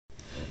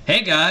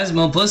Hey guys,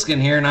 Mo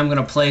Pliskin here, and I'm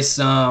gonna play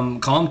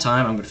some Calm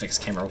Time. I'm gonna fix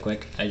the camera real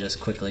quick. I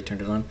just quickly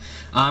turned it on.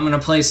 I'm gonna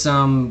play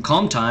some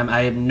Calm Time.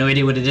 I have no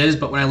idea what it is,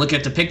 but when I look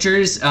at the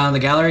pictures in the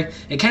gallery,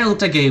 it kind of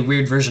looked like a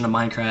weird version of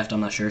Minecraft.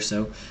 I'm not sure,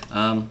 so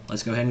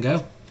let's go ahead and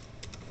go.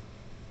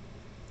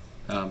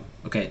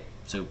 Okay,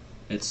 so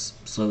it's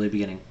slowly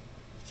beginning.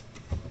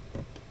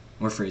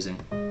 Or freezing.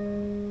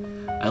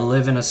 I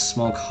live in a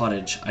small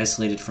cottage,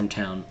 isolated from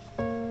town.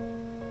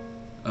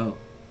 Oh,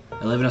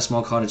 I live in a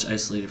small cottage,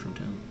 isolated from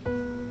town.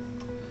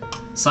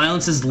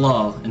 Silence is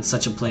law in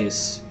such a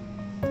place.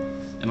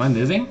 Am I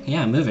moving?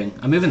 Yeah, I'm moving.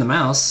 I'm moving the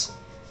mouse.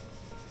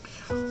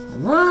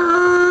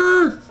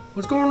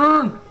 What's going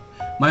on?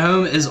 My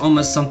home is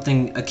almost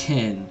something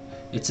akin.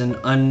 It's an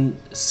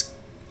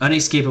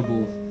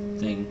unescapable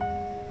thing.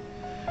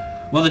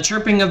 While the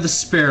chirping of the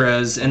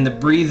sparrows and the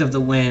breathe of the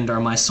wind are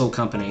my sole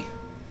company.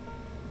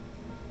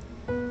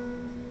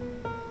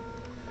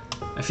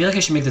 I feel like I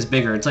should make this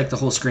bigger. It's like the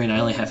whole screen.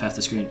 I only have half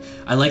the screen.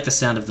 I like the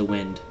sound of the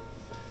wind.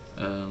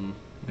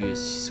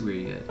 Where's where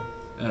you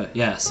at?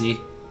 Yeah, see?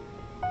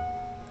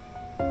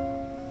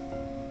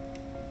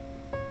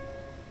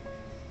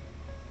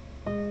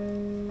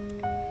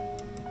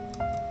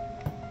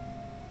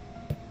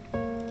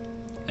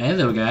 Hey,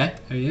 little guy.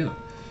 How are you?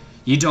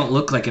 You don't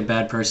look like a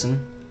bad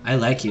person. I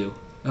like you.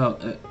 Oh,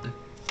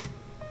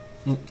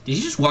 did he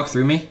just walk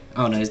through me?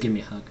 Oh no, he's giving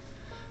me a hug.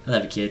 I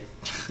love you, kid.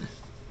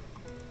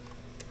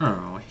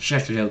 Oh,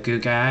 such a little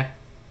good guy.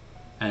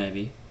 I love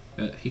you.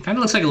 He kind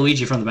of looks like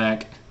Luigi from the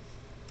back.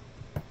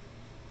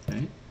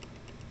 Right?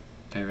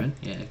 Can I run?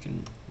 Yeah, I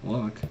can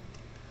walk.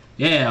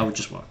 Yeah, I would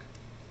just walk.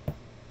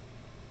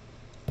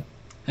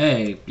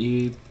 Hey,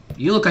 you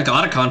look like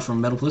Otacon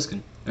from Metal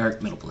Gear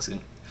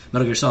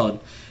Solid.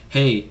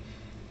 Hey,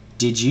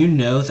 did you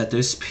know that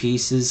those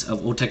pieces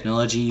of old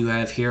technology you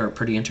have here are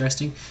pretty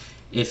interesting?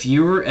 If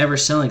you were ever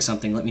selling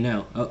something, let me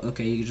know. Oh,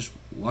 okay, you can just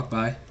walk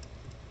by.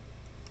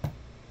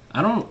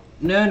 I don't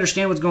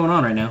understand what's going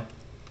on right now.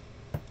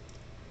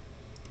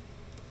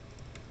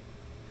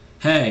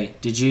 Hey,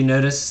 did you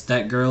notice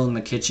that girl in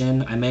the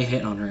kitchen? I may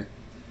hit on her.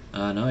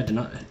 No, I did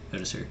not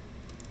notice her.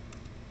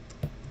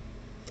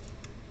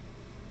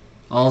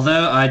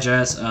 Although I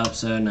dress up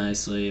so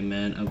nicely,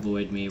 men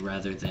avoid me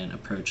rather than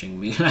approaching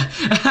me.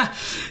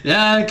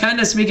 Yeah, kind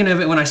of speaking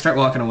of it when I start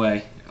walking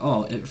away.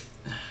 Oh, it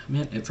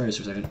froze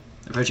for a second.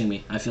 Approaching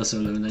me. I feel so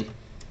lonely.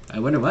 I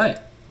wonder why.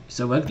 You're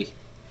so ugly.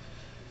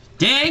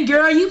 Dang,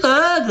 girl, you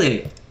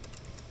ugly!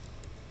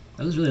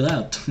 That was really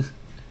loud.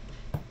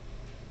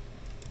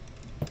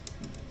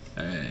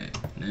 Alright,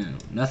 no,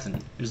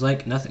 nothing. There's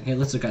like nothing. Hey,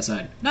 let's look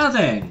outside.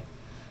 Nothing!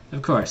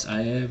 Of course,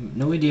 I have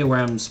no idea where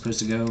I'm supposed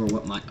to go or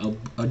what my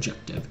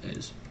objective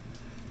is.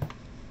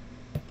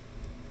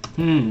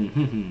 I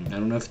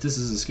don't know if this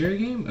is a scary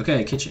game.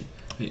 Okay, kitchen.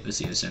 Wait, let's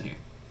see what's down here.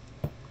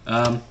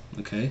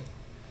 Okay.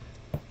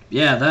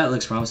 Yeah, that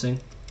looks promising.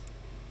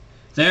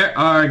 There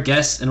are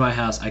guests in my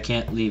house. I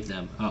can't leave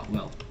them. Oh,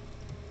 well.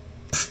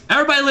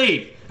 Everybody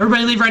leave!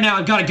 Everybody leave right now.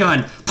 I've got a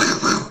gun.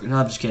 No,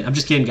 I'm just kidding. I'm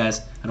just kidding,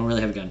 guys. I don't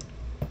really have a gun.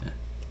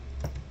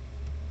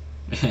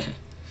 Yeah,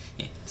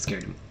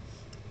 scared him.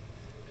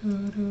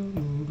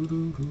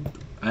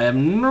 I have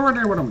no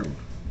idea what I'm doing.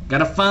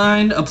 Gotta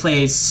find a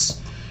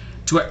place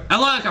to where I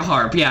like a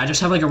harp. Yeah, I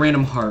just have like a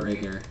random heart right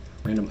here.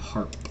 Random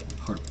harp.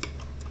 For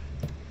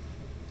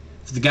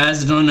the guys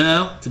that don't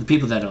know, for the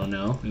people that don't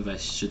know, if I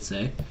should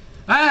say.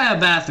 I have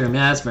a bathroom.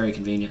 Yeah, that's very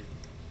convenient.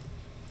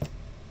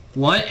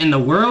 What in the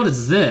world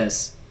is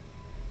this?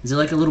 Is it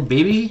like a little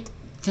baby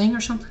thing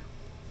or something?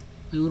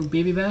 Like a little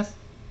baby bath?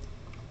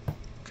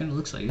 Kind of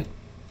looks like it.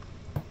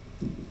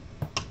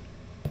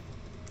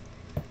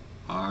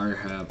 I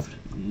have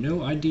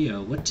no idea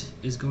what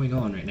is going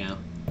on right now.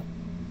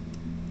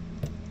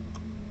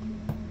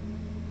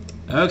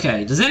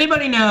 Okay, does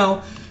anybody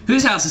know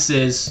whose house this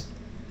is?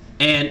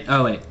 And,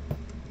 oh wait,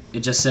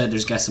 it just said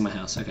there's guests in my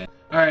house. Okay.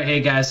 Alright,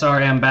 hey guys,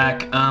 sorry I'm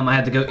back. I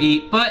had to go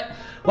eat, but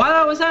while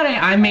I was at it,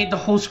 I made the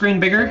whole screen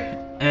bigger,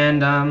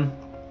 and,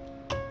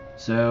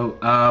 so,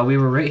 we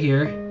were right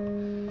here,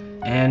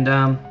 and,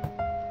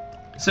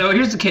 so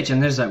here's the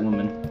kitchen. There's that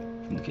woman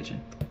from the kitchen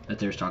that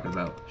they were talking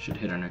about. Should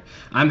hit on her.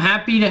 I'm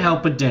happy to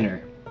help with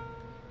dinner.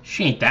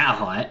 She ain't that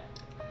hot.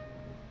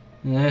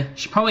 Yeah,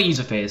 she probably use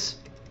a face.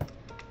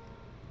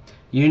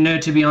 You know,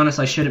 to be honest,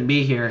 I shouldn't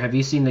be here. Have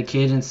you seen the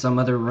kid in some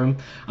other room?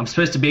 I'm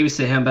supposed to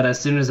babysit him, but as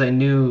soon as I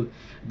knew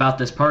about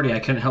this party, I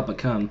couldn't help but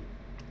come.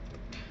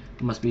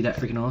 It must be that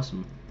freaking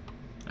awesome.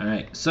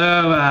 Alright,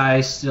 so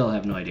I still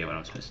have no idea what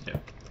I'm supposed to do.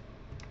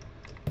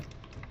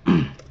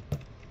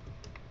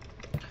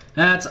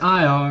 That's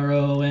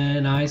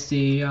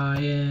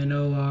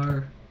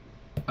IRONICINOR.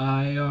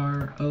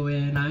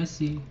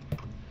 IRONIC.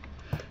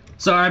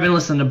 Sorry, I've been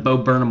listening to Bo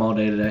Burnham all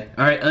day today.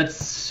 Alright,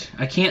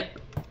 I can't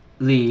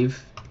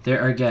leave. There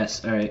are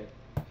guests. Alright.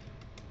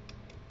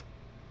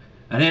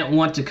 I didn't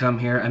want to come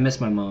here. I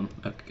miss my mom.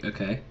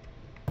 Okay.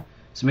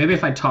 So maybe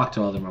if I talk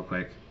to all of them real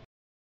quick.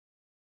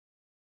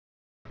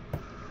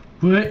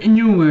 What in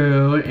the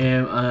world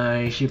am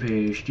I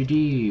supposed to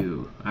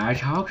do? I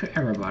talk to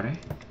everybody.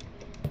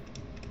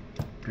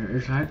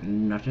 There's like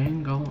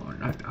nothing going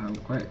on.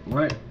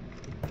 Wait.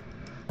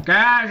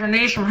 Guys, I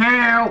need some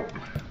help.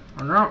 I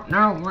don't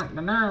know what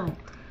to do.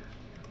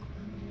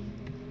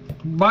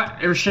 But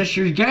there's just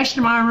your guests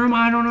in my room.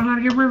 I don't know how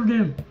to get rid of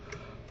them.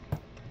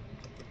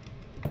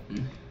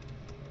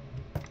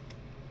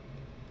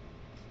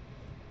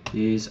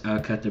 Please, I'll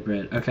cut the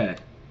bread. Okay.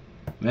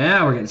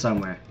 Well, we're getting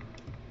somewhere.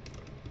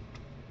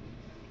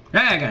 Hey,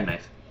 I got a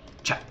knife.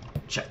 Chop.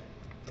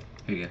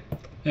 Here you go.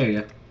 There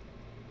you go.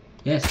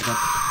 Yes.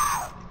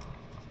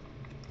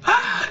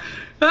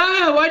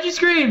 Why'd you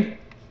scream?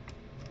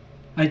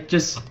 I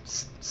just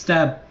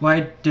stabbed.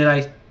 Why did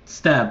I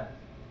stab?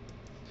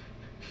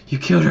 You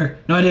killed her.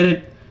 No, I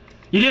didn't.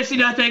 You didn't see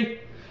nothing.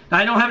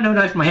 I don't have no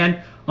knife in my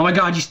hand. Oh my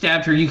God, you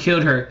stabbed her. You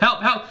killed her.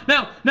 Help.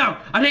 No.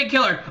 I didn't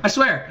kill her. I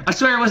swear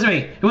it wasn't me.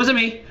 It wasn't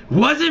me.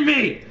 Why do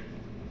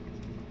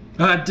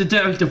you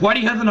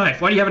have the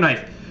knife? Why do you have a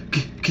knife?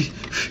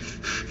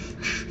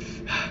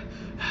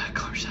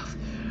 Calm yourself.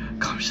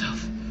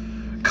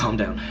 Calm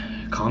down.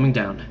 Calming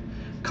down.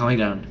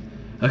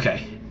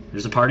 Okay.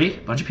 There's a party.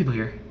 Bunch of people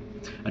here.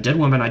 A dead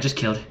woman I just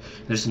killed.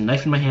 There's a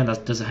knife in my hand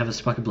that doesn't have a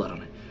speck of blood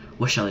on it.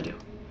 What shall I do?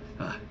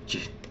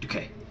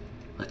 Okay.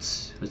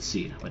 Let's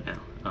see. What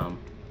now?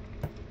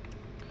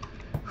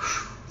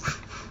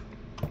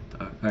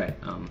 Alright,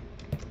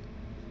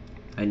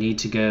 I need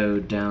to go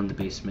down the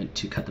basement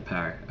to cut the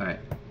power. Alright.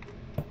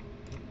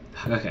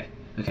 Okay.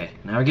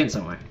 Now we're getting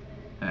somewhere.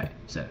 Alright,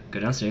 so go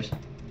downstairs.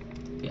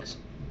 Yes.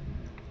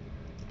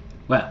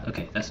 Wow,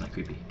 okay, that's not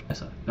creepy.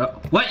 That's not.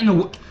 Oh, what in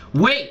the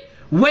wait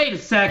a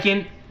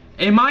second.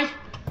 Am I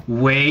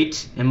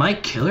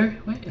killer?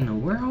 What in the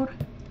world?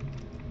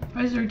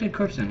 Why is there a dead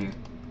corpse down here?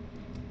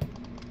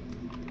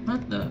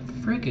 What the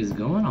frick is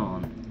going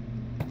on?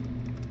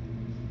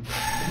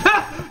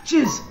 Ah!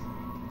 Jizz!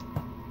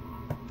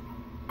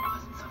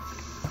 What the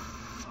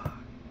fuck?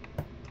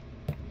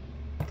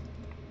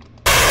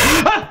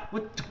 Ah!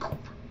 What the...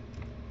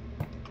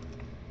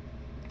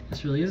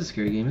 This really is a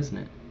scary game, isn't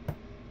it?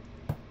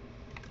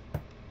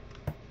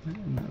 What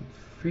in the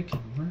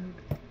freaking world?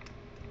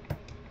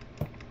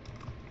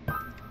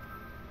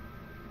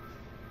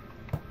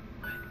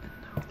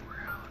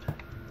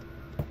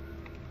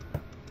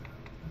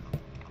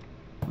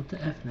 What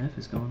the F and F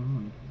is going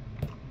on?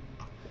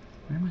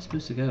 Where am I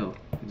supposed to go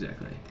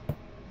exactly?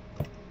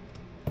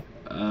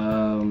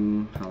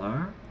 Hello?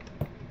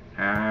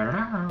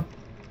 Hello?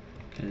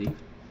 Can I leave?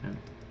 No.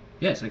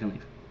 Yes, I can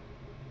leave.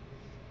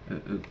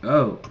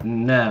 Oh,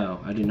 no.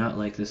 I do not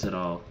like this at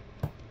all.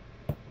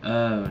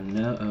 Oh,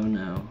 no. Oh,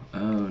 no.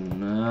 Oh,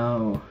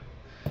 no.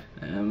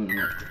 I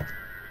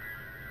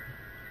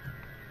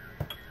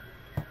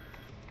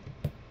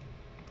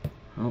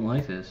don't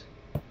like this.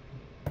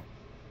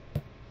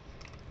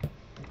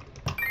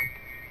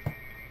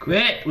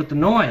 Quit with the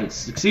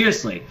noise. Like,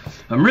 seriously.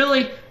 I'm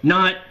really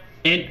not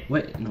in...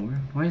 What in the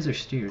world? Why is there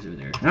stairs over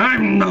there?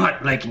 I'm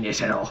not liking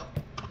this at all.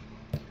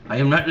 I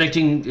am not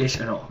liking this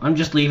at all. I'm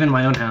just leaving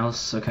my own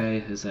house, okay?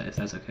 If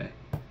that's okay.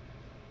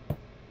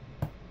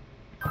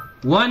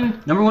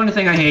 Number one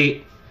thing I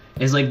hate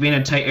is like being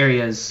in tight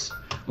areas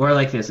or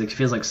like this. It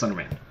feels like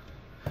Slenderman.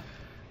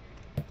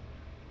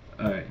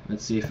 Alright,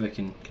 let's see if I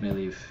can I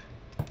leave?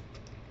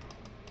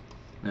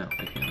 No,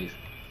 I can't leave.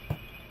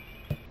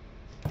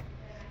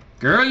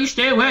 Girl, you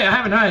stay away. I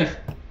have a knife.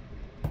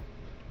 Okay,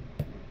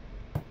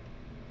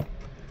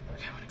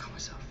 I'm gonna calm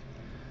myself.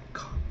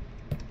 Calm.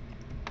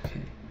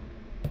 Okay.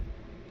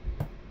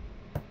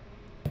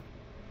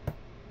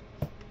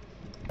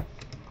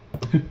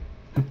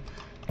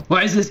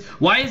 Why is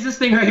this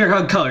thing right here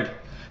colored?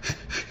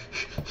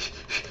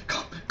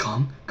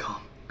 Calm.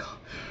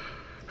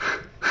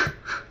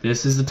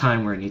 This is the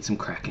time where I need some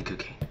crack and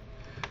cocaine.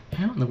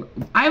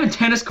 I have a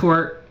tennis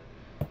court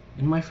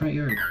in my front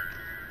yard.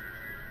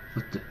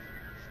 What the?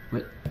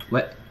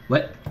 What?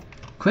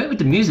 Quit with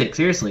the music,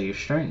 seriously, you're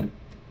starting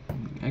to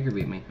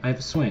aggravate me. I have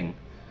a swing.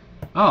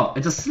 Oh,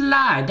 it's a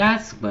slide,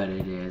 that's what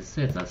it is.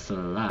 It's a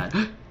slide.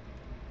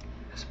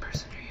 There's a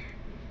person here.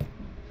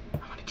 I'm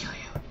gonna kill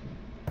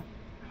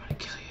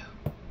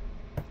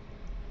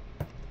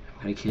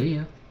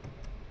you.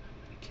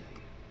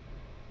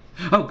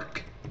 Oh,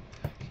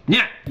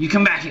 yeah, you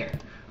come back here.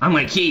 I'm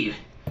gonna kill you.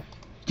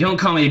 Don't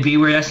call me the B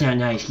word, that's not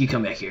nice. You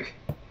come back here.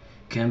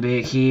 Come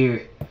back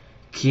here.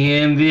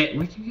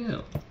 Where'd you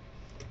go?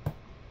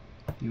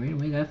 You ran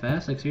away that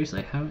fast? Like,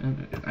 seriously, how?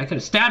 I could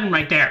have stabbed him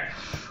right there!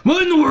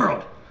 What in the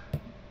world?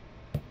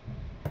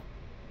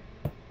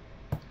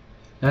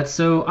 That's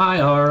so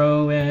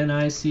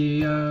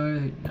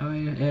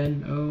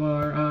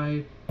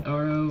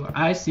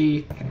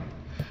IRONICRINORIROIC.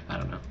 I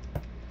don't know.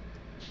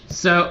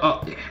 So,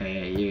 oh,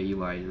 hey, here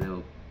you are, you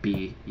little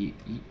bee.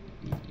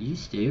 You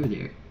stay over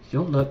there.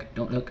 Don't look. I'm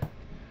gonna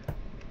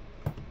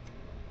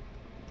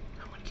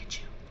get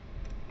you.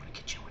 I'm gonna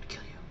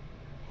kill you.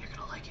 You're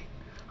gonna like it.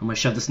 I'm gonna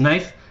shove this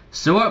knife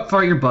so up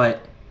for your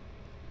butt.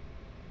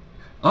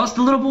 Oh, it's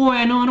the little boy.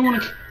 I know. I don't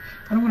want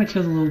to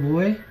kill the little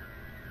boy.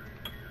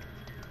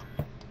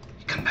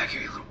 Come back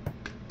here, you little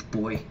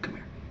boy.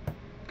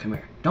 Come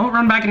here. Don't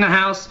run back in the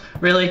house.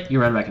 Really? You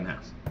run back in the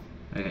house.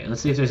 Okay,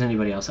 let's see if there's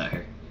anybody else out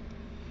here.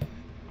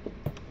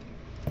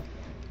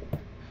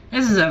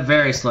 This is a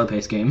very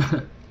slow-paced game.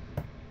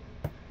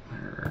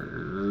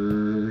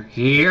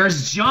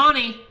 Here's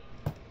Johnny!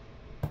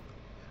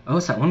 Oh,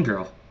 it's that one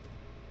girl.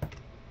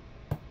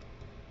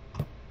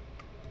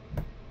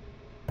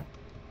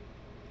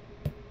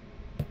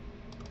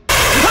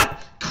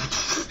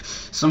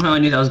 Somehow I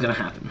knew that was gonna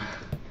happen.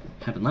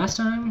 Happened last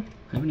time,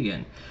 happened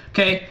again.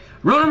 Okay,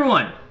 rule number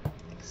 1.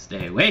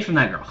 Stay away from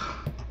that girl.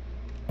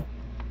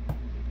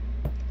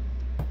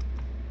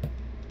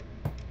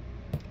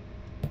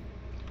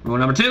 Rule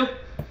number 2.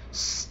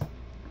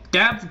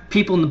 Stab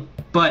people in the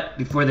butt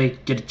before they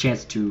get a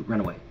chance to run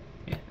away.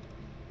 Yeah,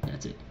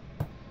 that's it.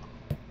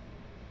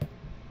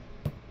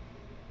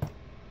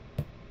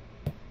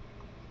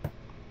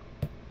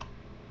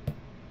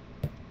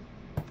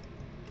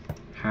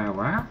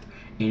 Hello?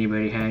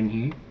 Anybody hiding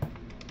here?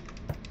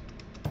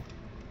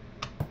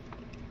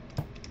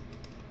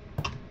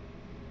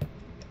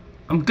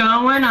 I'm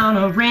going on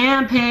a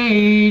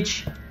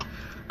rampage.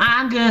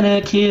 I'm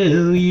gonna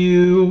kill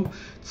you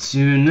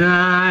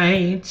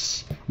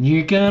tonight.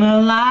 You're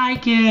gonna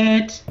like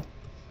it.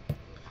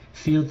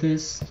 Feel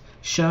this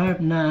sharp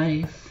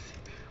knife.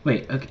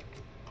 Wait, okay.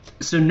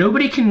 So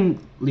nobody can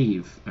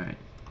leave. Alright,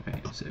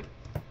 so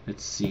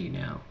let's see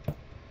now.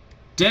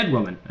 Dead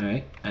woman,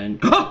 alright, and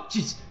oh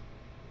jeez!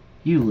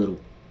 You little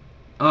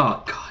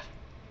oh god.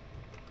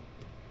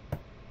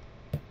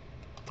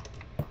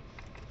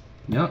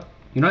 No,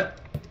 you know what?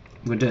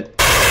 I'm gonna do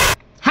it.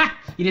 Ha!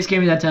 You didn't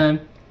scare me that time.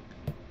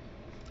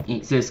 You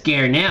ain't so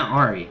scared now,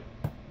 are you?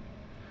 I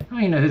don't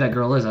even know who that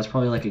girl is. That's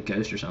probably like a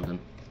ghost or something.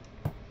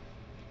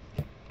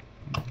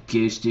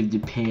 Ghost of the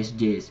past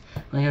days.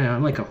 Well, you know,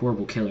 I'm like a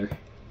horrible killer.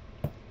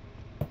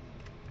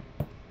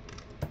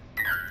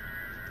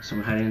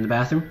 Someone hiding in the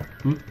bathroom?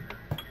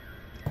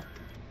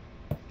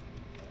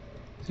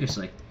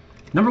 Seriously.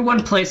 Number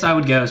 1 place I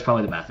would go is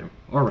probably the bathroom.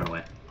 Or run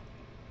away.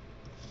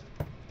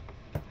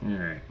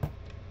 Alright.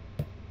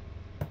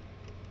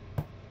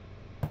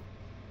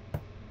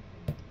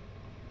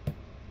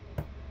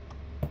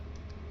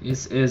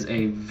 This is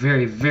a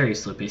very, very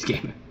slow-paced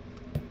game.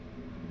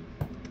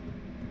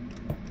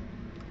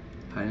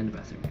 Hide in the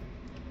bathroom.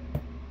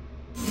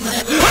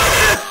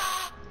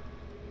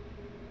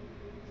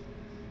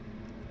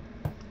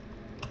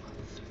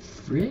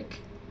 Frick?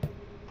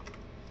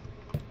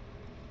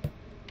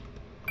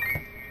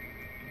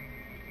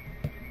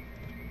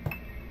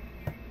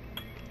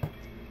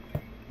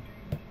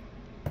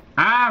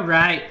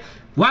 Alright.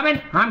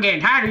 Woman, I'm getting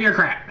tired of your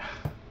crap.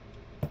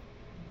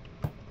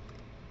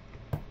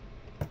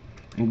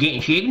 I'm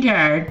getting sick and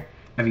tired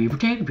of you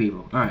protecting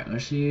people. Alright,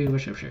 let's see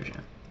what's upstairs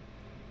now.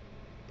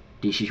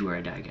 This is where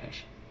I die, guys.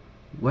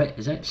 What?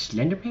 Is that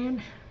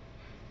Slenderman?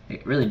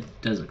 It really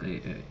does look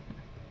like it.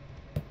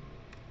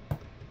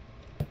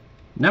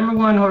 Number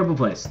 1 horrible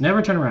place.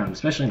 Never turn around,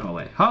 especially in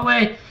hallway.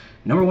 Hallway,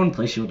 number 1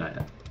 place you'll die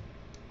at.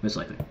 Most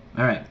likely.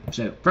 Alright,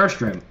 so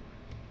first room.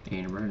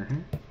 And right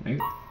here. There you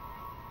go.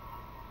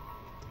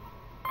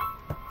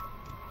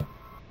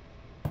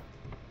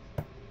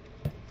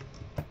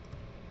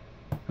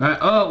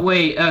 Oh,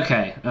 wait,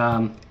 okay.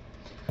 I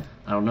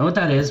don't know what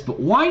that is, but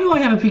why do I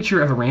have a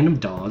picture of a random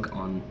dog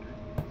on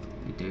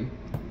right there?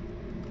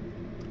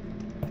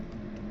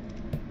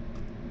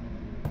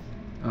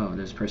 Oh,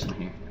 there's a person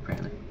here,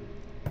 apparently.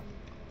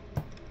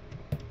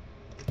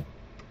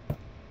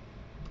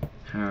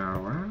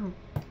 Hello?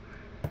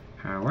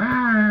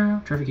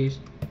 Hello? Trophy case.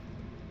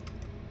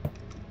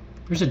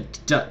 There's a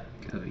duck.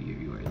 Oh,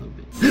 you are a little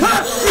bit.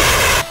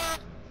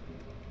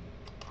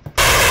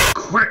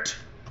 Quit!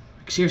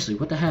 Seriously,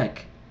 what the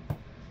heck?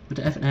 What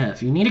the F and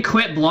F? You need to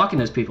quit blocking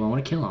those people. I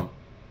want to kill them.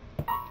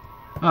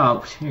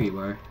 Oh, here you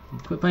are.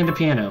 Quit playing the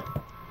piano.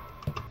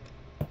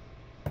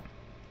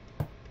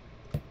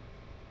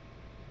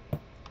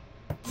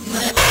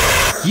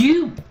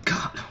 You...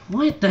 God,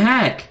 what the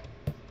heck?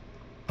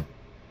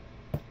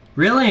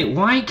 Really?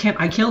 Why can't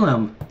I kill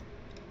him?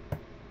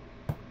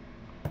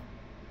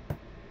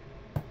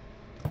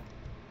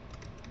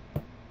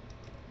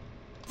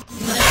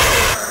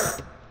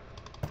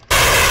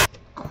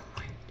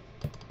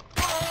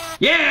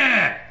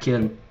 Yeah! Kill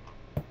him.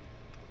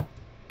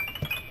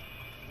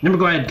 Number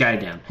go ahead, guy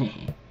down.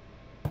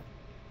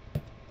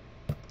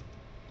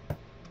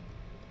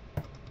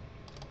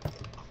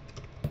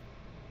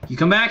 You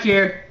come back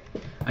here.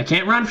 I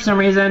can't run for some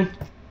reason.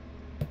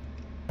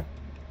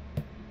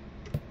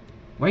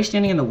 Why are you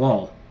standing in the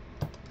wall?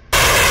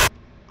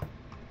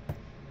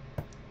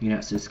 You're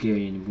not so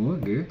scary anymore,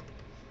 girl.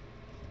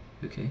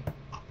 Okay.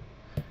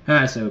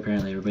 Alright, so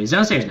apparently everybody's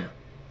downstairs now.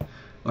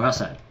 Or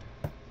outside.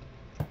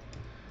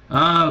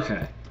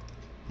 Okay.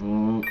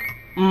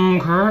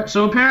 Okay.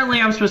 So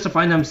apparently I'm supposed to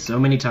find them so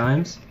many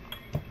times.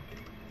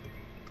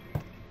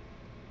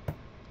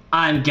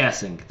 I'm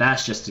guessing.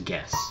 That's just a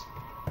guess.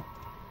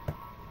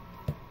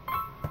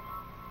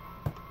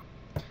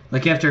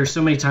 Like after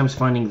so many times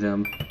finding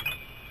them,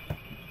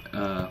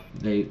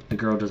 the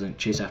girl doesn't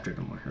chase after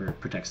them or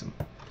protects them.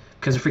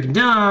 Because they're freaking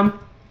dumb.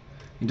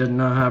 He doesn't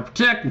know how to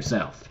protect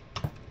himself.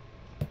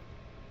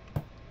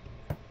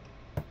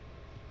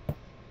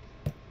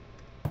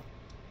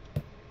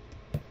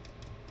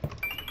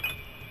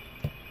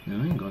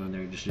 No, I ain't going in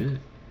there just yet.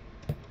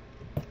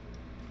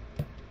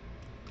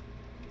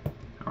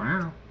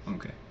 Wow.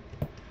 Okay.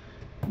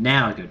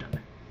 Now I go down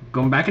there.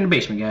 Going back in the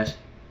basement, guys.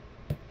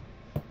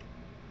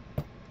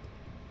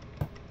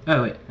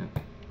 Oh, wait.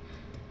 Okay.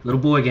 Little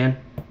boy again.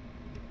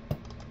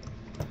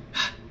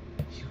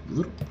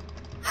 Little.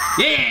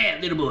 Yeah,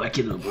 little boy. I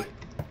killed little boy.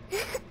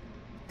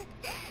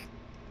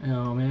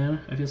 Oh,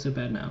 man. I feel so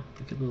bad now.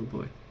 I killed little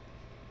boy.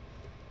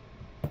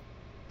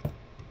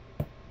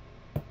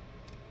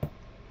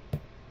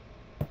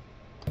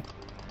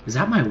 Is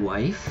that my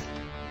wife?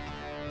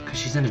 Because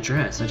she's in a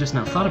dress. I just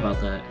now thought about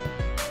that.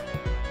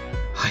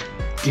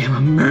 Damn,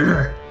 a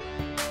murderer!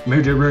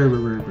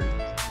 Murderer.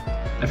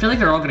 I feel like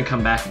they're all going to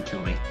come back and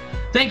kill me.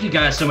 Thank you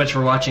guys so much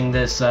for watching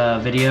this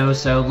video.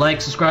 So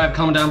like, subscribe,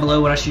 comment down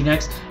below what I shoot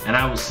next. And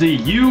I will see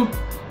you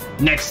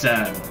next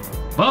time.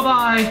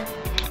 Bye-bye!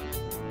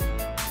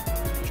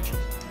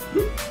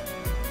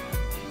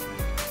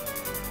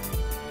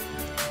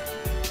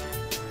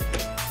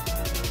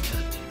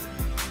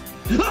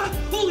 Ah,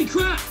 holy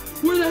crap!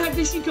 Where the heck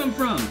did she come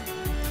from?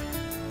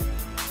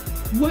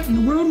 What in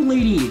the world,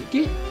 lady?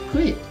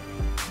 Quit.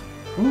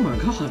 Oh my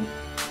god.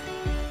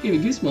 Gave me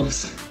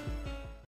goosebumps.